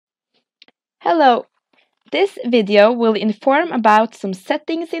Hello! This video will inform about some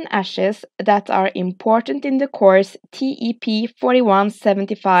settings in ashes that are important in the course TEP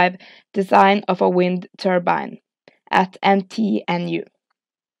 4175 Design of a Wind Turbine at NTNU.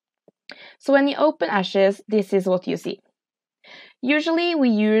 So when you open ashes, this is what you see. Usually we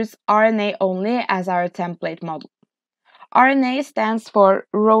use RNA only as our template model. RNA stands for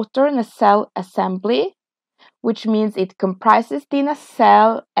rotor nacelle assembly, which means it comprises the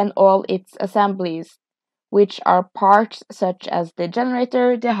nacelle and all its assemblies, which are parts such as the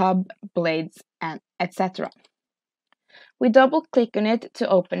generator, the hub, blades, and etc. We double click on it to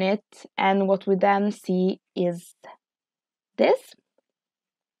open it, and what we then see is this.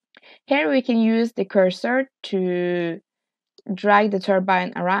 Here we can use the cursor to drag the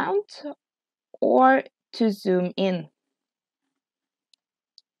turbine around or to zoom in.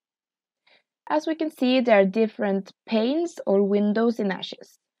 As we can see, there are different panes or windows in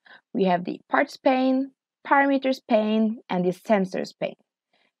ashes. We have the parts pane, parameters pane, and the sensors pane.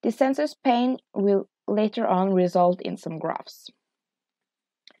 The sensors pane will later on result in some graphs.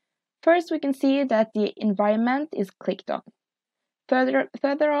 First, we can see that the environment is clicked on.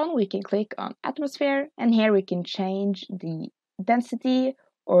 Further on, we can click on atmosphere, and here we can change the density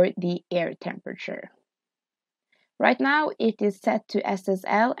or the air temperature. Right now, it is set to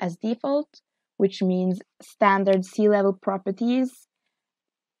SSL as default, which means standard sea level properties,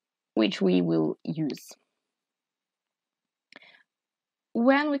 which we will use.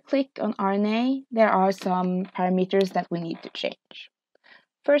 When we click on RNA, there are some parameters that we need to change.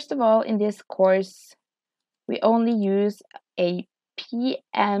 First of all, in this course, we only use a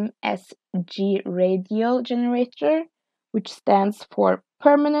PMSG radial generator, which stands for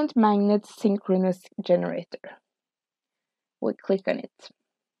Permanent Magnet Synchronous Generator. We'll click on it.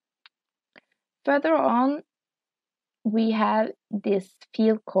 Further on, we have this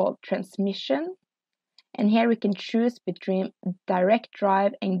field called transmission, and here we can choose between direct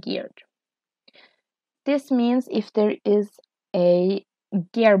drive and geared. This means if there is a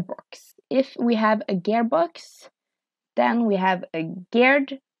gearbox. If we have a gearbox, then we have a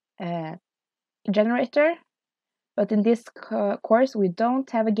geared generator, but in this course we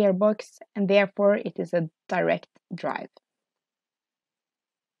don't have a gearbox, and therefore it is a direct drive.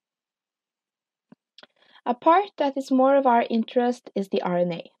 A part that is more of our interest is the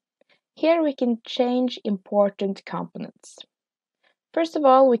RNA. Here we can change important components. First of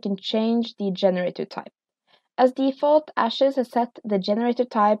all, we can change the generator type. As default, ashes has set the generator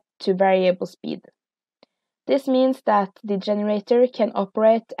type to variable speed. This means that the generator can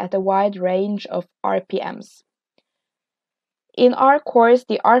operate at a wide range of RPMs. In our course,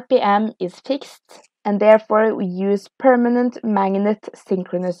 the RPM is fixed, and therefore we use Permanent Magnet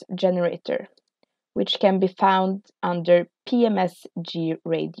Synchronous Generator, which can be found under PMSG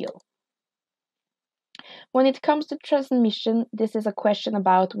radial. When it comes to transmission, this is a question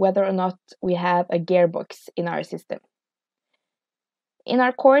about whether or not we have a gearbox in our system. In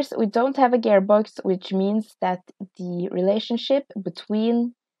our course, we don't have a gearbox, which means that the relationship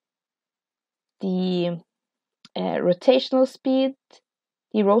between the rotational speed,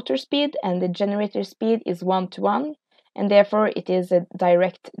 the rotor speed, and the generator speed is 1:1, and therefore it is a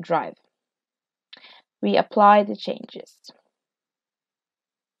direct drive. We apply the changes.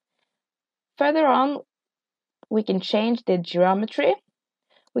 Further on, we can change the geometry.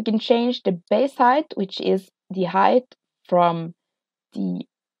 We can change the base height, which is the height from the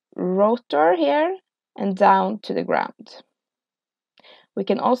rotor here and down to the ground. We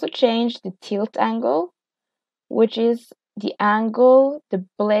can also change the tilt angle, which is the angle the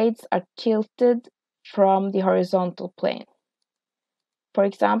blades are tilted from the horizontal plane. For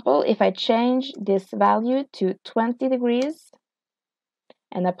example, if I change this value to 20 degrees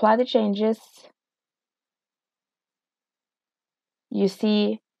and apply the changes, you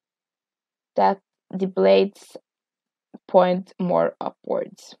see that the blades point more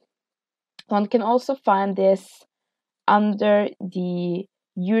upwards. One can also find this under the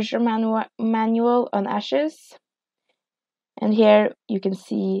user manual on ashes, and here you can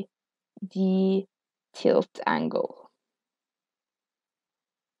see the tilt angle.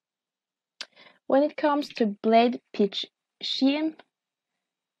 When it comes to blade pitch shim,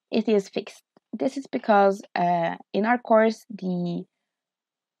 it is fixed. This is because in our course the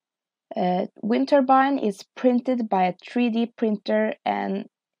wind turbine is printed by a 3D printer, and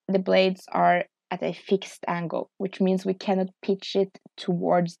the blades are at a fixed angle, which means we cannot pitch it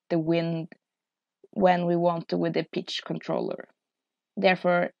towards the wind when we want to with the pitch controller.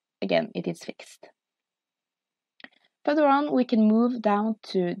 Therefore, again, it is fixed. Further on, we can move down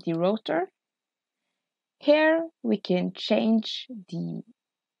to the rotor. Here we can change the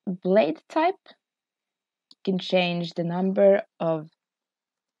blade type, you can change the number of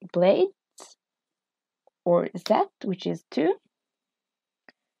blades, or Z, which is 2.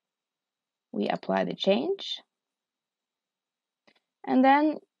 We apply the change. And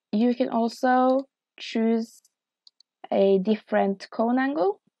then you can also choose a different cone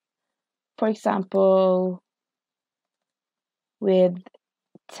angle. For example, with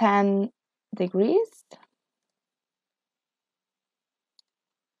 10 degrees.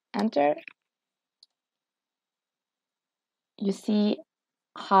 Enter. You see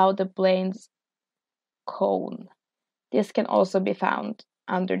how the blade's cone. This can also be found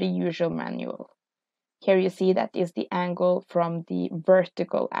under the usual manual. Here you see that is the angle from the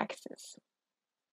vertical axis.